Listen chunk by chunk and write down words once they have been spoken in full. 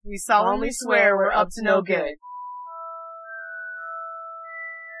We solemnly swear we're up to no good.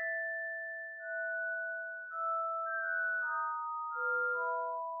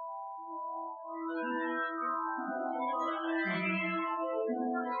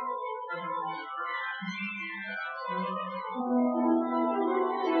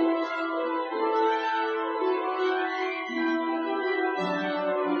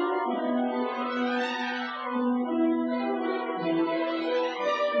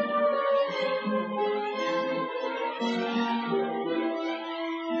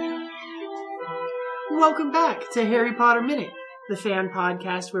 Welcome back to Harry Potter Minute, the fan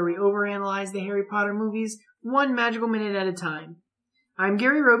podcast where we overanalyze the Harry Potter movies one magical minute at a time. I'm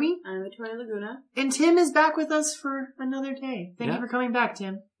Gary Roby. I'm Victoria Laguna. And Tim is back with us for another day. Thank you for coming back,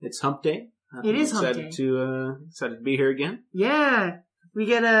 Tim. It's hump day. It is hump day. Excited to be here again. Yeah. We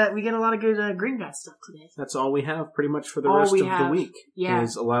get a lot of good Gringotts stuff today. That's all we have pretty much for the rest of the week. Yeah.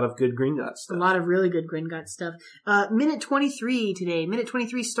 Is a lot of good Gringotts stuff. A lot of really good Gringotts stuff. Minute 23 today. Minute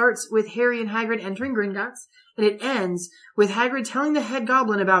 23 starts with Harry and Hagrid entering Gringotts, and it ends with Hagrid telling the head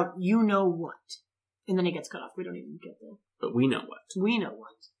goblin about you know what. And then it gets cut off. We don't even get there. But we know what. We know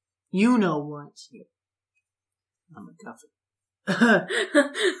what. You know what. I'm a guffin.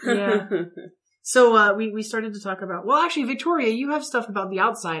 Yeah. So, we started to talk about, well, actually, Victoria, you have stuff about the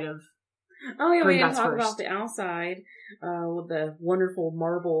outside of Oh, yeah, we Gringotts didn't talk first. about the outside, with the wonderful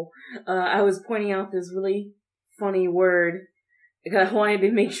marble. I was pointing out this really funny word, because I wanted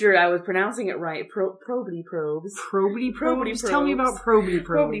to make sure I was pronouncing it right. Probity probes. Probity probes? Probity Tell me about probity probes.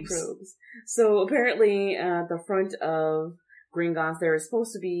 Probity probes. So apparently, at the front of Gringotts, there is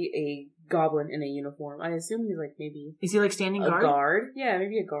supposed to be a goblin in a uniform. I assume he's like maybe... Is he like standing guard? A guard. Yeah,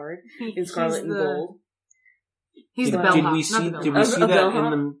 maybe a guard. In scarlet and gold. He's the bellhop. Did we see that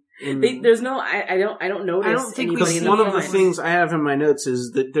There's no, I don't notice. I don't think anybody we in see one the of the front. things I have in my notes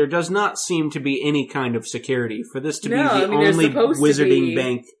is that there does not seem to be any kind of security. For this to be the there's only supposed to wizarding be.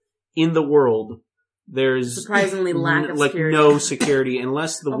 bank in the world, there's Surprisingly lack of security. no security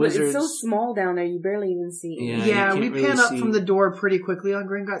unless the But wizards... it's so small down there, you barely even see it. Yeah, you we can't pan really up see. from the door pretty quickly on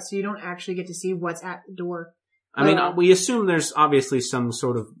Gringotts, so you don't actually get to see what's at the door. I mean, we assume there's obviously some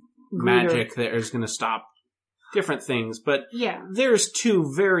sort of magic that is going to stop different things, but yeah, there's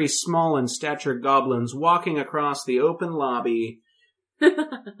two very small in stature goblins walking across the open lobby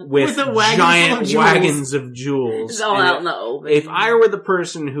with a wagon giant full of jewels. wagons of jewels. It's all And out in the open. if I were the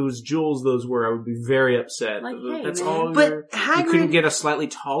person whose jewels those were, I would be very upset. Like, hey, That's man. all. But You Hagrid, couldn't get a slightly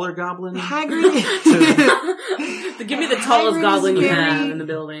taller goblin. Hagrid, Give me the tallest Hagrid goblin is you very- have in the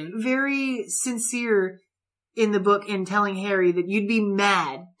building. very sincere in the book in telling Harry that you'd be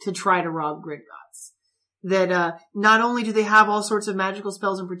mad to try to rob Gringotts. That not only do they have all sorts of magical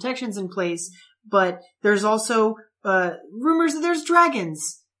spells and protections in place, but there's also rumors that there's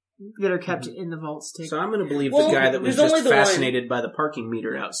dragons that are kept in the vaults too. So I'm going to believe Well, the guy that was there's only just the one. fascinated by the parking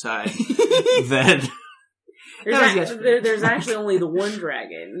meter outside. that There's actually only the one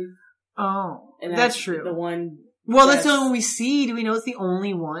dragon. Oh, And that's true. The one. Well, that's the only one we see. Do we know it's the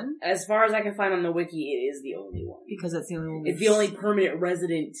only one? As far as I can find on the wiki, it is the only one. Because that's the only one. It's the only permanent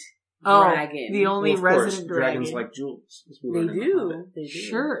resident dragon. The only Well, of course, resident dragon. dragons like jewels. as we They learned in The do. Hobbit. They do.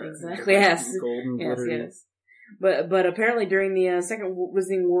 Sure. Exactly. Yes. Golden Yes. glittering. Yes. But apparently during the Second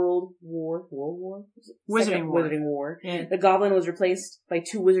Wizarding World War, Wizarding Second War. Wizarding War, Yeah. the goblin was replaced by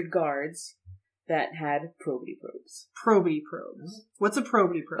 2 wizard guards that had probity probes. Probity probes. What's a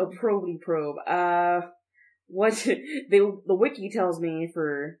probity A probe? probity probe. What the wiki tells me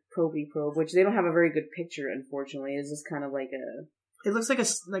for probity probe, which they don't have a very good picture, unfortunately, is just kind of like a. It looks like It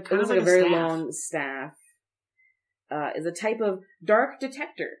looks like a very long staff. Is a type of dark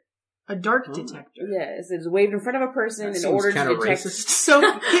detector. A dark detector. Yes, it's waved in front of a person That in seems order to kinda detect. racist. So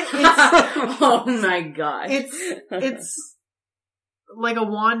Oh my gosh! it's like a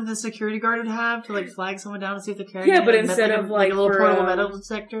wand the security guard would have to like flag someone down and see if they're carrying Yeah, it. but And instead a, of, like, a little for, portable metal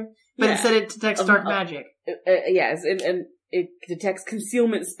detector, but yeah. instead it detects dark magic. Yes, and it detects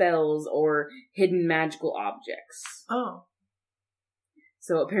concealment spells or hidden magical objects. Oh,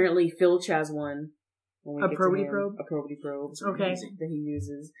 So apparently Filch has one. when we A get to probity him. probe? A probity probe. Okay. That he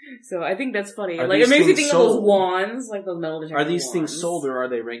uses. So I think that's funny. Are Like, it these makes me things think of those sold? wands, like those metal detector Are these things wands. sold or are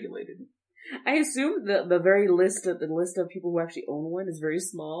they regulated? I assume the very list of people who actually own one is very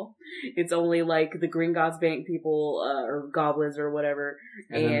small. It's only like the Gringotts Bank people, or goblins or whatever.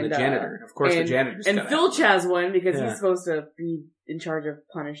 And then the janitor. Of course, the janitor's And gotta Filch have has one because Yeah. he's supposed to be in charge of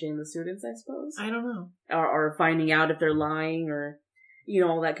punishing the students, I suppose. I don't know. Or finding out if they're lying or,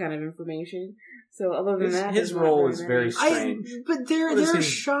 all that kind of information. So other than that, His there's not role very is many. very strange. But What there is are his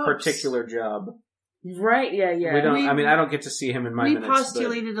shops. particular job? Right, yeah. We don't. I don't get to see him in my we minutes.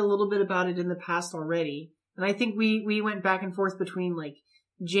 postulated a little bit about it in the past already, and I think we went back and forth between like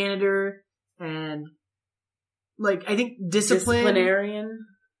janitor and like I think disciplinarian.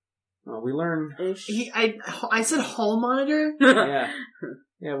 Well, we learn. I said hall monitor. Yeah,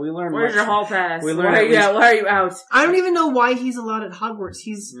 we learn. Where's your hall pass? We learn. Why are you out? I don't even know why he's allowed at Hogwarts.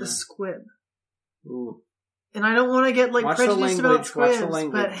 He's a squib. Ooh. And I don't want to get like Watch prejudiced about watch the squibs,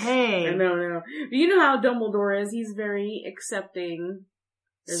 language. but hey. No. But you know how Dumbledore is. He's very accepting.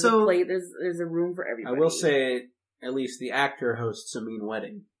 There's a plate. There's a room for everybody. I will say, at least the actor hosts a mean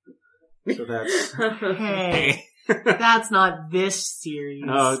wedding. So that's... Hey. That's not this series.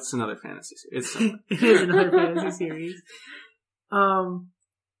 No, it's another fantasy series. It is another fantasy series.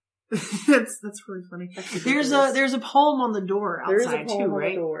 That's really funny. There's a poem on the door outside too,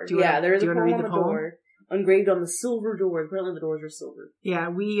 right? There is a poem on the door. Engraved on the silver doors. Apparently the doors are silver. Yeah,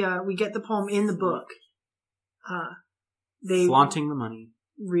 we get the poem in the book. They flaunting the money.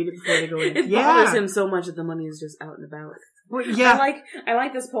 Read it before they go in. It bothers him so much that the money is just out and about. Well, yeah. I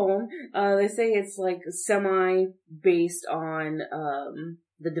like this poem. They say it's like semi based on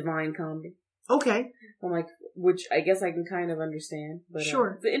the Divine Comedy. Okay. I'm like, which I guess I can kind of understand. But,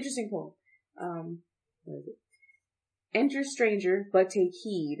 sure. It's an interesting poem. What is it? Enter, stranger, but take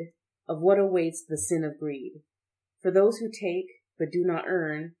heed of what awaits the sin of greed. For those who take, but do not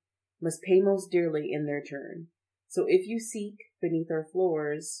earn, must pay most dearly in their turn. So if you seek beneath our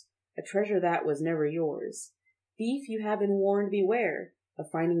floors a treasure that was never yours, thief, you have been warned, beware of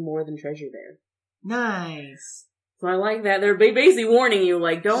finding more than treasure there. Nice. So I like that. They're basically warning you,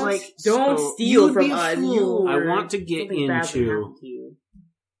 like, don't steal from us. I want to get into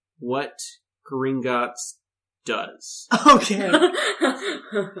what Gringotts does. Okay.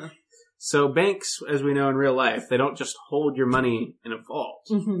 So banks, as we know in real life, they don't just hold your money in a vault.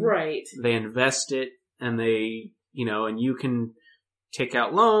 Mm-hmm. Right. They invest it, and they, and you can take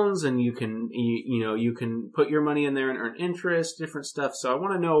out loans, and you can put your money in there and earn interest, different stuff. So I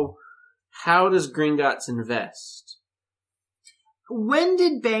want to know, how does Gringotts invest? When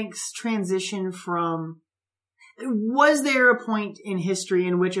did banks transition from... Was there a point in history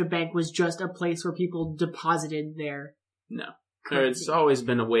in which a bank was just a place where people deposited their... No. It's always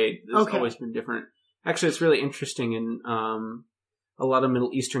been a way. It's always been different. Actually, it's really interesting in a lot of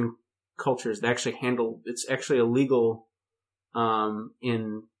Middle Eastern cultures. They actually it's actually illegal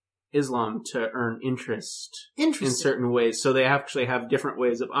in Islam to earn interest in certain ways. So they actually have different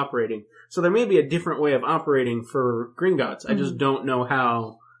ways of operating. So there may be a different way of operating for Gringotts. I just don't know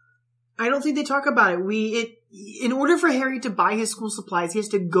how. I don't think they talk about it. In order for Harry to buy his school supplies, he has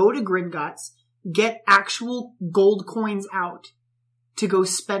to go to Gringotts, get actual gold coins out to go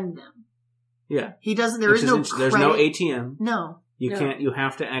spend them. Yeah. He doesn't, there's no ATM. No. You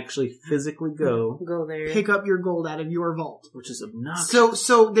have to actually physically go there, pick up your gold out of your vault. Which is obnoxious.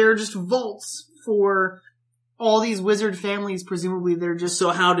 So there are just vaults for all these wizard families, presumably they're just So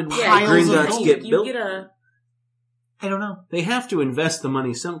how did Gringotts get built? I don't know. They have to invest the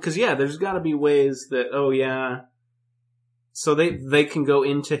money because there's gotta be ways that, so they can go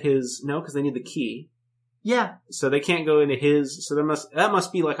into his, because they need the key. Yeah. So they can't go into his, so that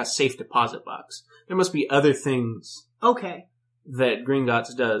must be like a safe deposit box. There must be other things. Okay. That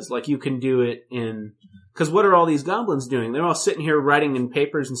Gringotts does. Like you can do it because what are all these goblins doing? They're all sitting here writing in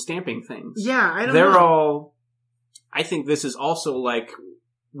papers and stamping things. Yeah, I don't know. I think this is also like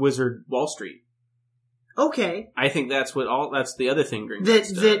Wizard Wall Street. Okay. I think that's the other thing Gringotts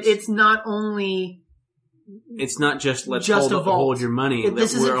does. That it's not only... It's not just hold your money.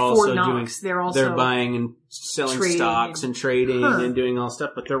 This isn't Fort Knox. They're buying and selling stocks and trading and doing all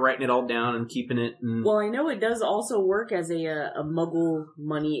stuff, but they're writing it all down and keeping it. Well, I know it does also work as a Muggle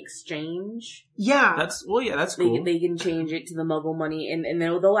money exchange. Yeah, that's cool. They can change it to the Muggle money, and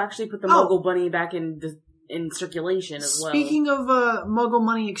they'll actually put the Muggle money back in circulation as well. Speaking of Muggle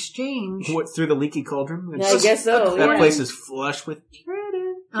money exchange, what, through the leaky cauldron? Yeah, I guess so. That place is flush with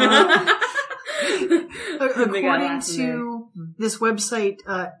trading. According to this website,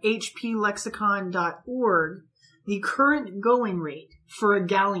 hplexicon.org, the current going rate for a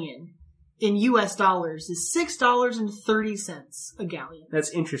galleon in US dollars is $6.30 a galleon.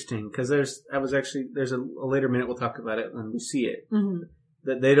 That's interesting because there's a later minute we'll talk about it when we see it. Mm-hmm.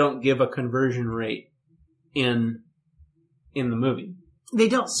 That they don't give a conversion rate in the movie. They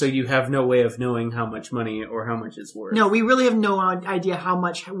don't. So you have no way of knowing how much money or how much it's worth. No, we really have no idea how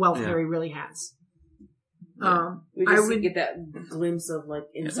much wealth Harry really has. Yeah. We just get that glimpse of like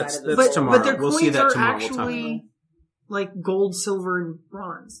inside of the that's tomorrow. But their we'll coins see that are tomorrow. actually like gold, silver, and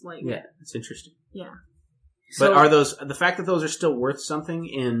bronze. Like it's interesting. Yeah. But are those the fact that those are still worth something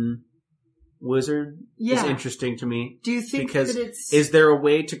in wizard is interesting to me. Do you think because that it's... is there a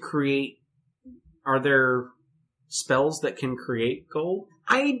way to create? Are there spells that can create gold?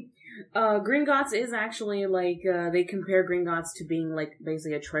 Gringotts is actually like they compare Gringotts to being like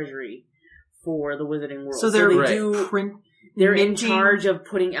basically a treasury for the wizarding world. So they're they're in charge of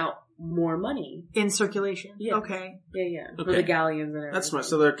putting out more money in circulation. Yeah. Okay. Yeah. For the galleons and everything. That's smart.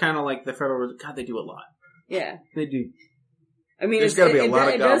 So they're kind of like the Federal. God, they do a lot. Yeah, they do. I mean, there's got to be a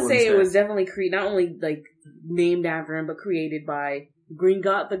lot of goblins. It does say there. It was definitely not only like named after him, but created by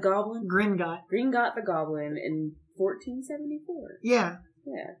Gringott the Goblin. Gringott the Goblin in 1474. Yeah.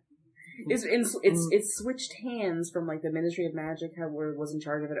 It's switched hands from like the Ministry of Magic, was in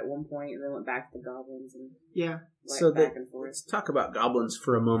charge of it at one point, and then went back to the goblins and back and forth. Let's talk about goblins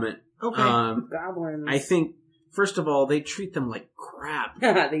for a moment. Okay, goblins. I think first of all they treat them like crap.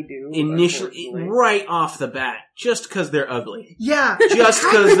 They do initially, right off the bat, just because they're ugly. Yeah, just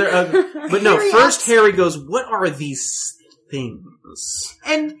because they're ugly. But no, first Harry goes, "What are these things?"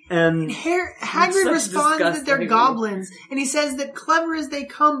 And Hagrid responds that they're goblins, and he says that clever as they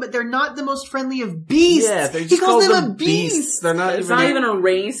come, but they're not the most friendly of beasts. Yeah, he calls them a beast. They're not. It's not even a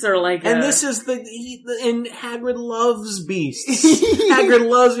race or like. And this is and Hagrid loves beasts. Hagrid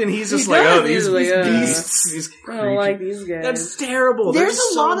loves, and he's just these beasts, these creatures. I don't like these guys. That's terrible. There's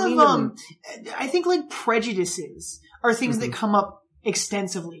a lot of I think like prejudices are things that come up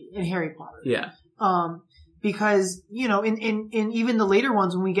extensively in Harry Potter. Yeah. Because, in even the later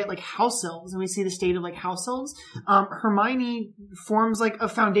ones, when we get like house elves and we see the state of like house elves, Hermione forms like a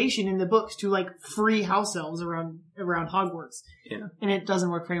foundation in the books to like free house elves around Hogwarts. Yeah. And it doesn't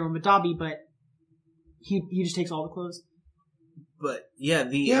work for anyone but Dobby, but he just takes all the clothes. But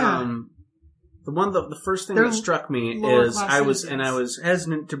the first thing that struck me is I was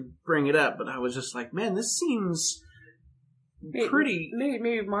hesitant to bring it up, but I was just like, man, this seems pretty,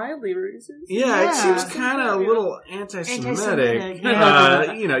 maybe mildly racist. Yeah, it seems kind of a little anti-Semitic.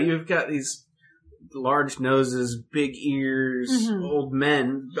 You've got these large noses, big ears, old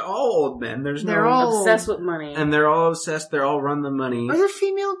men. All old men. They're all obsessed with money, and they're all obsessed. They're all run the money. Are there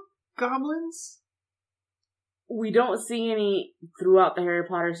female goblins? We don't see any throughout the Harry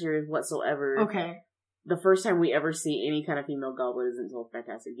Potter series whatsoever. Okay. The first time we ever see any kind of female goblin is until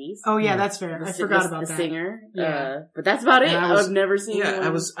Fantastic Beasts. Oh yeah, that's fair. I forgot about the that. Singer. Yeah. But that's about it. I've never seen I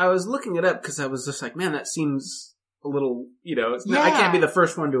was looking it up because I was just like, man, that seems a little, I can't be the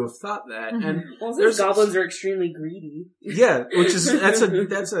first one to have thought that. And there's goblins are extremely greedy. Yeah, which is, that's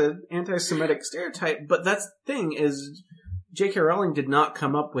a anti-Semitic stereotype, but that's the thing is, J.K. Rowling did not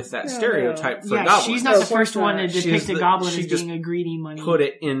come up with that stereotype for goblins. She's not the first one to depict a goblin as being a greedy money. Put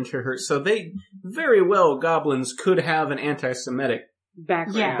it into her. So goblins could have an anti-Semitic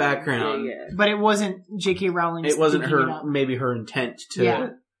background. Yeah. But it wasn't J.K. Rowling. It wasn't maybe her intent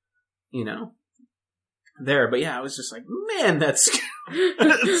to, there. But yeah, I was just like, man, that's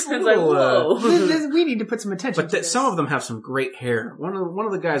it's a little, whoa. We need to put some attention to this. Some of them have some great hair. One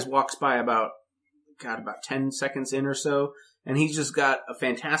of the guys walks by about 10 seconds in or so, and he's just got a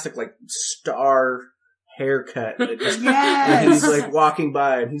fantastic, like, star haircut. And he's, like, walking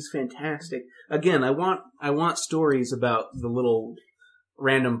by, and he's fantastic. Again, I want stories about the little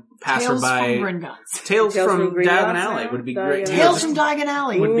random passerby. Tales from Diagon Alley would be great. Tales from Diagon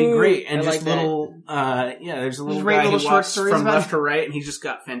Alley would be great. And just like little, there's a little guy who walks from left to right, and he's just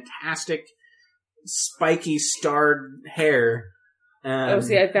got fantastic, spiky, starred hair. I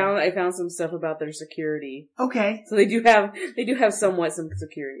found some stuff about their security. Okay. So they do have somewhat some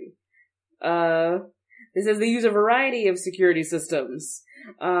security. It says they use a variety of security systems.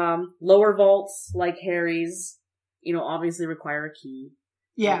 Lower vaults, like Harry's, obviously require a key.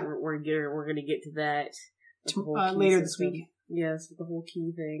 Yeah. We're gonna get to that. Later this week. Yes, the whole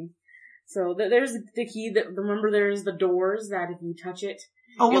key thing. So there's the key remember there's the doors that if you touch it.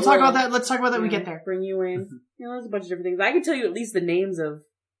 Oh, we'll talk about that. Let's talk about that when we get there. Bring you in. There's a bunch of different things. I can tell you at least the names of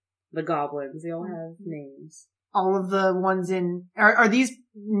the goblins. They all have names. All of the ones in... Are these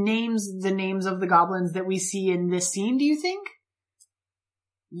names the names of the goblins that we see in this scene, do you think?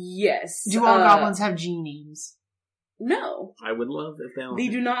 Yes. Do all goblins have G names? No. I would love if they all... They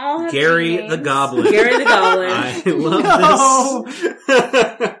do not all have Gary G names. the Goblin. Gary the Goblin. I love this.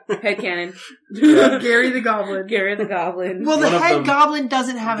 Headcanon. Gary the Goblin. Gary the Goblin. Well, the head goblin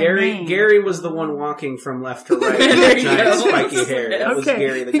doesn't have a name. Gary was the one walking from left to right with giant spiky hair. That was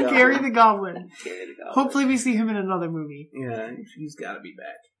Gary the Goblin. Gary the Goblin. Gary the Goblin. Hopefully we see him in another movie. Yeah, he's gotta be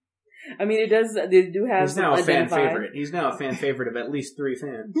back. I mean, they do have He's now a fan favorite. He's now a fan favorite of at least 3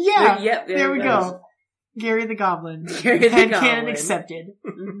 fans. Yeah. Yep, there we go. Gary the Goblin. Gary the Goblin. Headcanon accepted.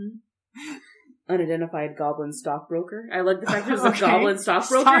 Mm-hmm. unidentified goblin stockbroker. I like the fact there's a goblin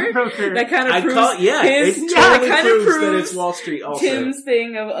stockbroker. That kind of proves that it's Wall Street also. Tim's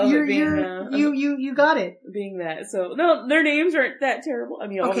thing of it being you got it. Being that. So no, their names aren't that terrible. I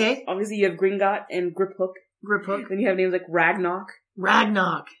mean, obviously you have Gringotts and Griphook. Then you have names like Ragnock,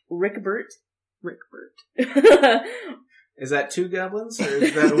 Rickbert. Is that 2 goblins or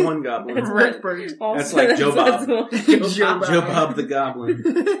is that 1 goblin? It's Rickbert. That's like Joe Bob. Joe Bob the Goblin.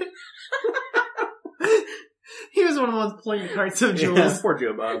 He was one of the ones playing the cards of Jules. Yeah, poor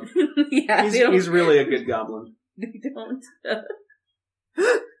Joe Bob. Yeah, he's really a good goblin. They don't.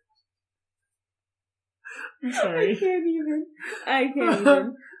 I'm sorry. I can't even.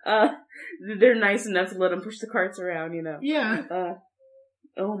 They're nice enough to let him push the carts around, you know. Yeah.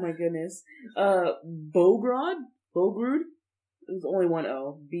 Oh my goodness. Bogrod? There's only one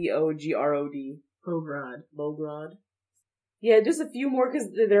O. Bogrod. Bogrod. Yeah, just a few more,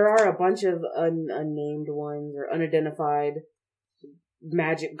 because there are a bunch of unnamed ones, or unidentified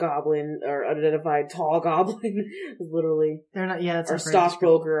magic goblin, or unidentified tall goblin, literally. They're not, yeah, that's our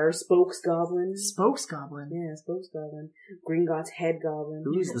stockbroker, our spokes goblin. Spokes goblin? Yeah, spokes goblin. Gringotts head goblin.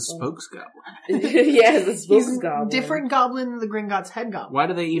 Who is the spokes goblin? Yeah, the spokes goblin. Different goblin than the Gringotts head goblin. Why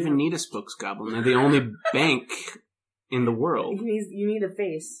do they even need a spokes goblin? They're the only bank in the world. You need a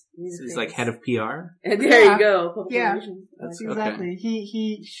face. He's like head of PR? And there you go. Yeah, that's exactly. Okay.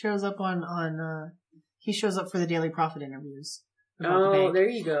 He shows up he shows up for the Daily Prophet interviews. Oh, there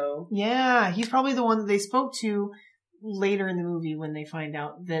you go. Yeah, he's probably the one that they spoke to later in the movie when they find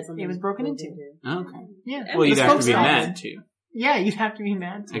out that it was broken into. Okay. Yeah. Well, you'd have to be mad too. Yeah, you'd have to be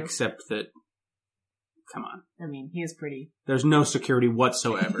mad too. Except that, come on. I mean, he is pretty. There's no security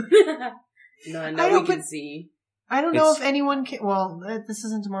whatsoever. None that we can see. I don't know if anyone can. Well, this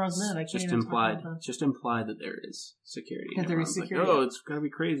isn't Tomorrow's Net. I can't just implied. Just implied that there is security. That there is security. Like, it's gotta be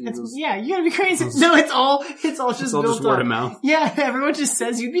crazy. Yeah, you gotta be crazy. No, it's all just built just word of mouth. Yeah, everyone just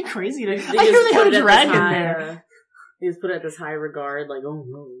says you'd be crazy. I hear they have a dragon there. They just put it at this high regard, like, oh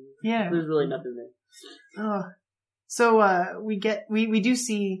no. Yeah. There's really nothing there. So we do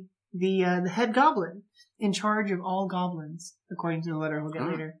see the head goblin in charge of all goblins, according to the letter we'll get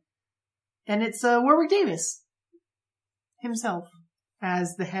later. And it's Warwick Davis himself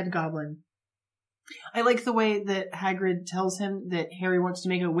as the head goblin. I like the way that Hagrid tells him that Harry wants to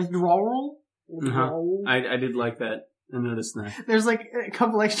make a withdrawal. I did like that. I noticed that. There's like a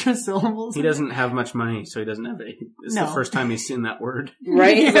couple extra syllables. He doesn't have much money, so he doesn't have it. It's the first time he's seen that word.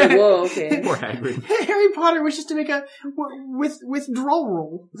 Right? He's like, whoa, okay. Poor Hagrid. Harry Potter wishes to make a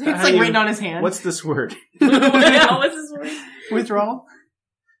withdrawal. It's like written on his hand. What's this word? What's this word? Withdrawal?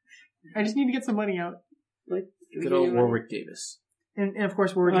 I just need to get some money out. Good old Warwick Davis. And of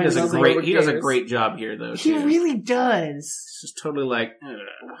course, Warwick Davis. He does a great job here, though. He really does. It's just totally like.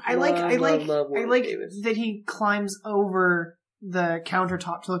 I like that he climbs over the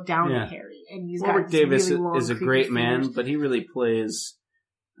countertop to look down at Harry, and he's Warwick got Davis really long, is a great fingers. man, but he really plays.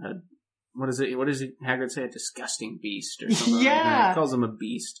 What does Hagrid say? A disgusting beast or something. Yeah, he calls him a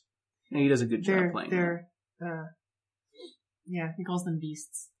beast. And he does a good job playing. Yeah, he calls them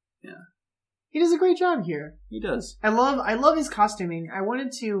beasts. Yeah. He does a great job here. He does. I love his costuming. I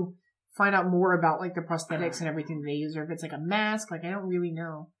wanted to find out more about like the prosthetics and everything they use, or if it's like a mask. Like I don't really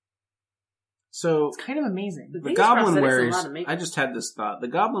know. So it's kind of amazing. The goblin wears. I just had this thought. The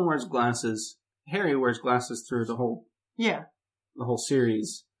goblin wears glasses. Harry wears glasses through the whole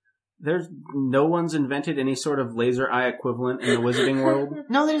series. There's no one's invented any sort of laser eye equivalent in the wizarding world.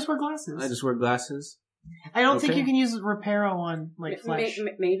 No, they just wear glasses. I just wear glasses. I don't think you can use Reparo on like flesh.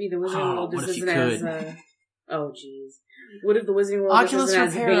 Maybe the Wizarding World just isn't as. Oh jeez. What if the Wizarding World Oculus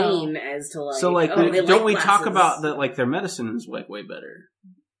just isn't as vain as to like? So like, don't we talk about that? Like their medicine is like way better,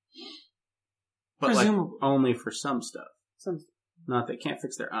 but like only for some stuff. Not they can't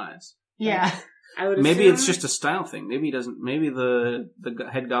fix their eyes. Yeah. I would maybe it's just a style thing. Maybe he doesn't. Maybe the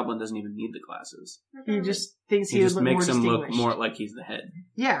head goblin doesn't even need the glasses. He just thinks he just makes him look more like he's the head.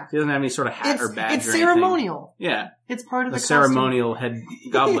 Yeah, he doesn't have any sort of hat or badge. It's ceremonial. Yeah, it's part of the ceremonial head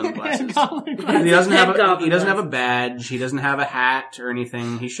goblin glasses. He doesn't have a badge. He doesn't have a hat or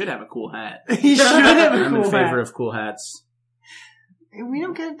anything. He should have a cool hat. He should have a cool hat. I'm in favor of cool hats. We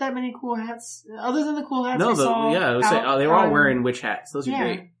don't get that many cool hats, other than the cool hats. They were all wearing witch hats. Those are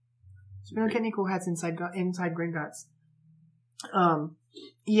great. We don't get any cool hats inside Gringotts.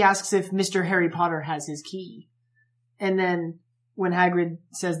 He asks if Mr. Harry Potter has his key. And then when Hagrid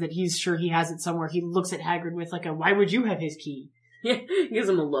says that he's sure he has it somewhere, he looks at Hagrid with like why would you have his key? Yeah, he gives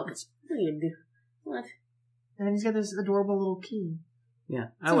him a look. What? And then he's got this adorable little key.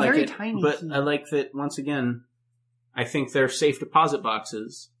 Yeah, I like it. Tiny but key. I like that, once again, I think they're safe deposit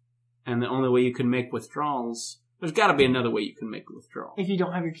boxes. and the only way you can make withdrawals, there's got to be another way you can make a withdrawal. If you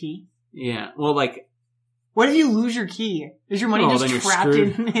don't have your key. Yeah, well, like, what if you lose your key? Is your money then just you're trapped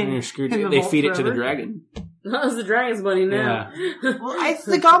screwed. in Then you're screwed. in the They vault feed it to the forever? dragon. That's the dragon's money now. Well,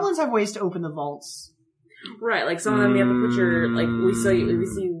 the goblins have ways to open the vaults. Right, like some of them you have to put your, like, we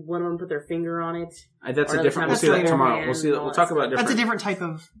see one of them put their finger on it. That's a Or different. We'll that's see that later. tomorrow. We'll see that. We'll talk about different. That's a different type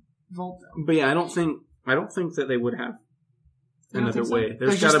of vault, though. But yeah, I don't think that they would have I don't another think so. way. There's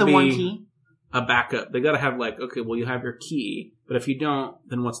There's just got to the one be key. a backup. They got to have like, okay, well, you have your key, but if you don't,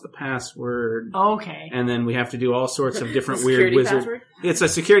 then what's the password? Okay. And then we have to do all sorts of different weird Security wizard. password? It's a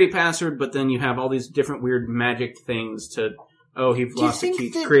security password, but then you have all these different weird magic things to. Oh, he you lost a think key.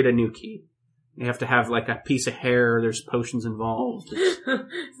 that- Create a new key. You have to have like a piece of hair. There's potions involved. So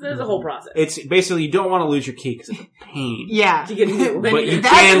there's a whole process. It's basically you don't want to lose your key because it's a pain. Yeah. To get a new one. But you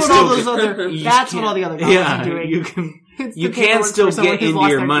That's can what still all those get- other. you That's can't- what all the other goblins Yeah, are doing. you can. It's the You can paperwork still for someone get who's into lost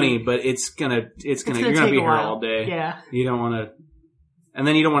your their money, key. but it's gonna you're It's gonna take be a here while. all day. Yeah. You don't want to, and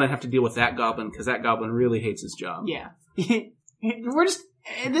then you don't want to have to deal with that goblin because that goblin really hates his job. Yeah. We're just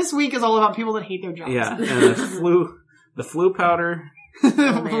this week is all about people that hate their jobs. Yeah, and the flu powder,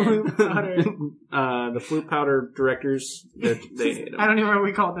 Blue powder. the flu powder directors, they hate him. I don't even remember what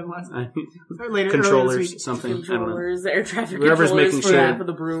we called them last later. Controllers, earlier this week. something. I don't know. Controllers, air traffic Whoever's controllers making for, sure for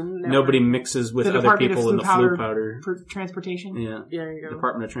the broom. network. Nobody mixes with The other Department of people in the Flu flu Powder. powder. For transportation. Yeah, Yeah, there you go.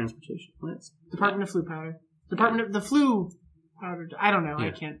 Department of Transportation. What? Department of Flu Powder. Department of the Flu Powder. I don't know. I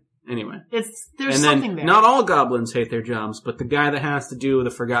Yeah. can't. Anyway. There's And something then, there. not all goblins hate their jobs, but the guy that has to do the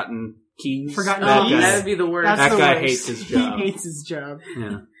forgotten keys. Forgotten that keys? That guy, would be the worst. That's that the guy worst. hates his job. He hates his job.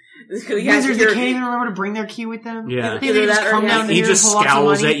 Yeah. It's 'cause he has to Wizards that hear- can't even remember to bring their key with them. Yeah. They just Either that or come he down has- here He just and pull out some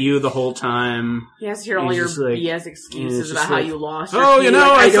scowls money. at you the whole time. He has to hear all He's your just like- BS it's excuses just about how like, you lost your Oh, key. you know,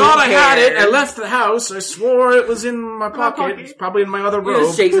 Like, I thought I don't had it. care. I left the house. I swore it was in my pocket. pocket. It's probably in my other He robe.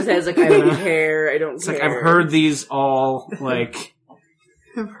 just shakes his head like, I don't care, I don't It's care. like, I've heard these all, like,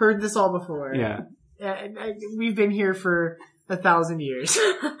 I've heard this all before. yeah. We've been here for 1,000 years.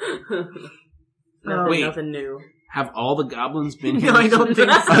 nothing, Wait. nothing new. Have all the goblins been here? No, I don't think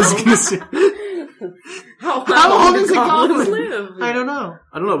I was so. gonna say, How long do is a goblins goblin? live? I don't know.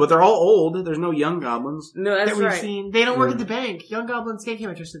 I don't know, but they're all old. There's no young goblins. No, that's That we've right. seen. They don't work Yeah. at the bank. Young goblins can't get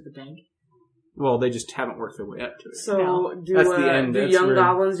interested at the bank. Well, they just haven't worked their way up to it. So, No. do That's the end. do That's young where-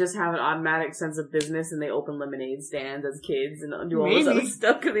 goblins just have an automatic sense of business and they open lemonade stands as kids and do all this Maybe. other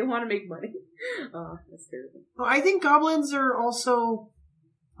stuff because they want to make money? Oh, that's terrible. Well, I think goblins are also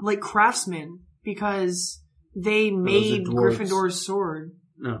like craftsmen because they made dwarves. Gryffindor's sword.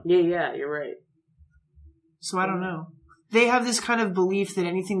 Yeah, you're right. So I don't know. They have this kind of belief that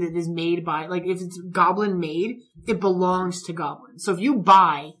anything that is made by, like, if it's goblin made, it belongs to goblins. So if you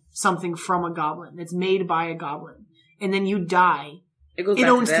buy something from a goblin that's made by a goblin, and then you die, It goes it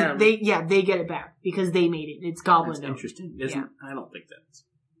back owns to them. they get it back because they made it. It's goblin. That's owned. interesting. Isn't? I don't think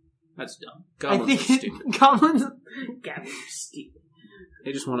that's dumb. I Goblins are think stupid. goblins, Goblins are stupid.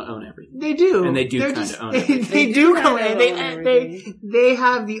 They just want to own everything. they do. And they do They're kinda just- own they, everything. they They do do own kinda it. own They everything. they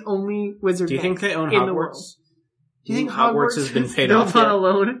have the only wizard Do you think bank they own in the world. Hogwarts? Do you think Hogwarts has been paid built off on yet? a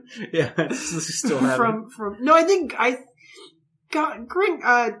loan? Yeah, it's still having. from no, I think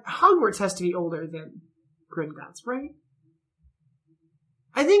Hogwarts has to be older than Gringotts, right?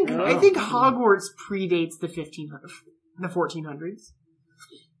 I think Hogwarts predates the 1400s.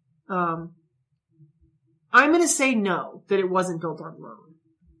 I'm gonna say no, that it wasn't built on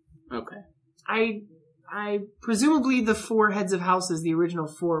loan. Okay. I presumably the four heads of houses, the original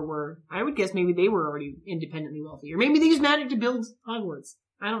four were, I would guess maybe they were already independently wealthy. Or maybe they used magic to build Hogwarts.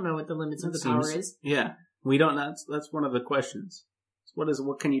 I don't know what the limits of the power is. Yeah, we don't. That's one of the questions.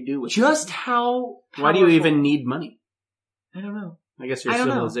 What can you do with Just it? how Why do you powerful- even need money? I don't know. I guess your I don't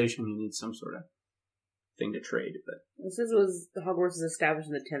know. civilization, you need some sort of thing to trade, but It says Hogwarts was established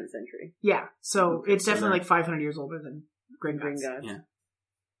in the 10th century. Yeah, so Okay, it's so definitely they're- like 500 years older than Gringotts. Gringotts. Yeah.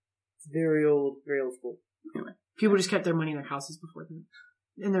 It's very old school. People just kept their money in their houses before them.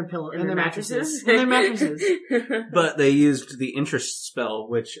 In their pillows. And In their their mattresses? In their mattresses. but they used the interest spell,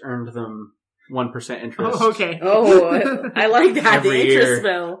 which earned them 1% interest. Oh, okay. Oh, I like that. Every the interest year.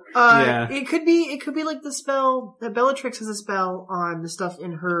 spell. Yeah. It could be like the spell that Bellatrix has a spell on the stuff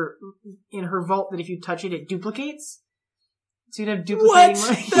in her vault that if you touch it, it duplicates. So you'd have duplicating What?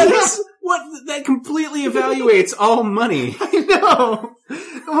 money. That is what that completely evaluates all money. I know.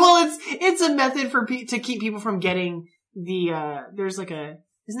 Well, it's a method to keep people from getting the there's like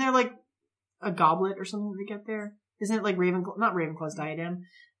isn't there like a goblet or something they get there? Isn't it like not Ravenclaw's diadem?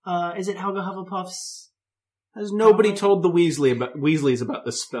 Is it Helga Hufflepuff's Has nobody told the Weasleys about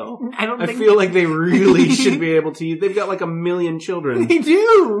this spell? I feel like they really should be able to use. They've got like 1 million children. They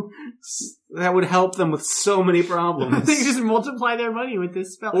do. That would help them with so many problems. They just multiply their money with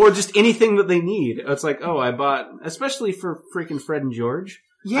this spell. Or just anything that they need. It's like, oh, I bought, especially for freaking Fred and George.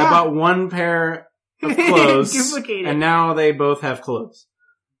 Yeah. I bought one pair of clothes. Duplicate it. And now they both have clothes.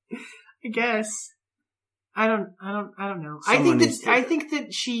 I guess. I don't know. Someone I think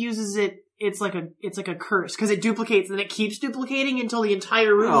that she uses it. It's like a curse because it duplicates and it keeps duplicating until the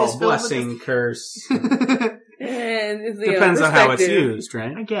entire room is filled blessing, with curse. And Depends on how it's used,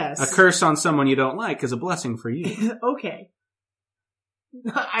 right? I guess. A curse on someone you don't like is a blessing for you. Okay.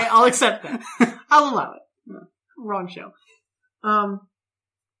 I'll accept that. I'll allow it. Wrong show.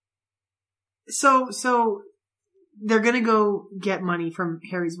 So they're gonna go get money from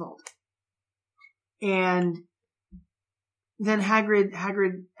Harry's vault. And then Hagrid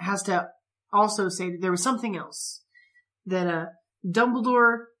has to also say that there was something else. That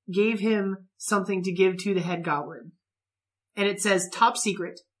Dumbledore gave him something to give to the head goblin. And it says, top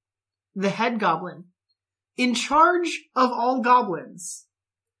secret, the head goblin, in charge of all goblins.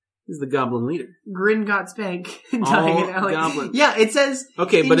 He's the goblin leader. Gringotts Bank. All goblins. Yeah, it says,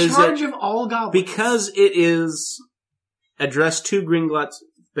 okay, but in is charge it, of all goblins. Because it is addressed to Gringotts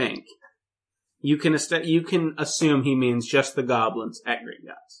Bank, you can assume he means just the goblins at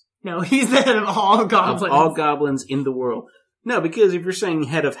Gringotts. No, he's the head of all goblins. Of all goblins in the world. No, because if you're saying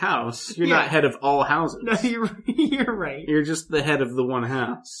head of house, you're not head of all houses. No, you're right. You're just the head of the one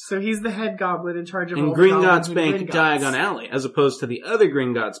house. So he's the head goblin in charge of in all Gringotts goblins Bank, in Gringotts. Diagon Alley, as opposed to the other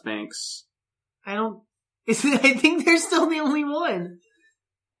Gringotts Banks. I think they're still the only one.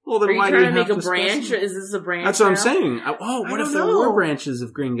 Well, then Are you why trying do to you make have a to branch? specify? Is this a branch? That's what I'm now? saying. Oh, what I if don't there know. were branches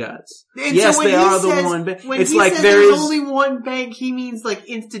of Gringotts? And Yes, so when they he are says, the one bank. When It's he like says there there's is only one bank, he means like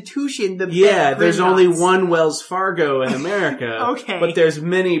institution. The yeah, bank there's Gringotts. only one Wells Fargo in America. Okay. But there's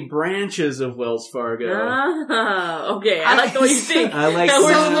many branches of Wells Fargo. Okay, I like the way you think. I like that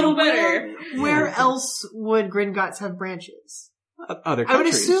works that. a little better. Where else would Gringotts have branches? Other I would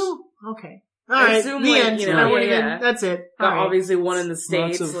countries. assume. Okay. All I right. assume, the like, end. you know, I wouldn't yeah, even- yeah. That's it. All right. Obviously, one in the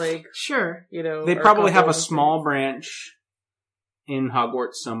States, of- like, Sure. you know. They or probably have a couple. small branch in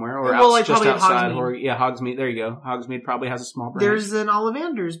Hogwarts somewhere, or Well, like, just probably at outside. Hogsmeade. Or Hogsmeade. There you go. Hogsmeade probably has a small branch. There's an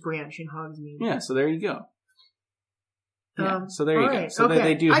Ollivander's branch in Hogsmeade. Yeah, so there you go. Yeah, so there you go. alright, So okay.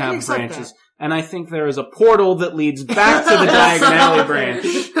 they do I can have accept branches. that. And I think there is a portal that leads back to the Diagon Alley branch.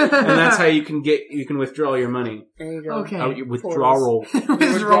 And that's how you can withdraw your money. There you go. Okay. Your withdrawal.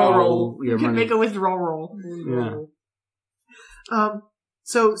 Withdrawal roll. Your You can money. make a withdrawal roll. Yeah.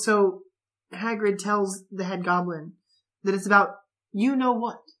 So Hagrid tells the head goblin that it's about you know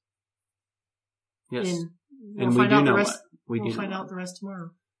what. Yes. And And we find do out know the rest. what. We We'll do find know out what. the rest tomorrow.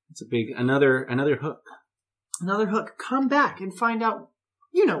 It's a big, another hook. Another hook. Come back and find out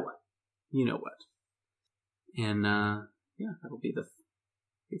you know what. You know what. And, yeah, that'll be the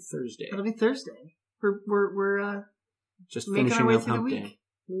Thursday. It'll be Thursday. We're Just making finishing our way up through the Hump week. Day.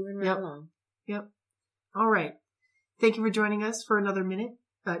 Moving right Yep. along. Yep. All right. Thank you for joining us for another minute.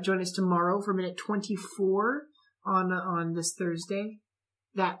 Join us tomorrow for minute 24 on this Thursday.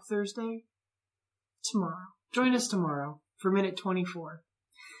 That Thursday. Tomorrow. Join us tomorrow for minute 24.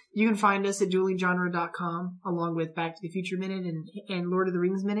 You can find us at duelinggenre.com along with Back to the Future Minute and Lord of the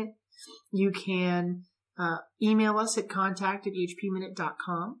Rings Minute. You can email us at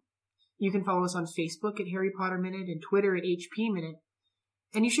contact@hpminute.com. You can follow us on Facebook at Harry Potter Minute and Twitter at HP Minute.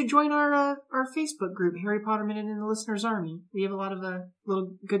 And you should join our Facebook group, Harry Potter Minute and the Listener's Army. We have a lot of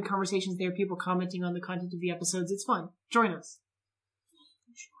little good conversations there, people commenting on the content of the episodes. It's fun. Join us.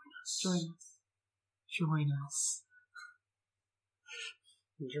 Join us. Join us.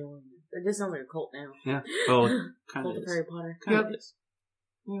 Join. It does sound like a cult now. Yeah. Well, kind Cult of of Harry Potter. Kind Yep. of is.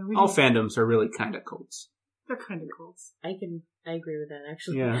 Yeah, All fandoms are really kind of cults. They're kind of cool. I agree with that,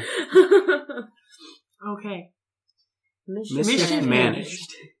 actually. Yeah. Okay. Mission Mission Mission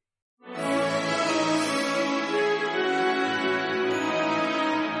managed. managed.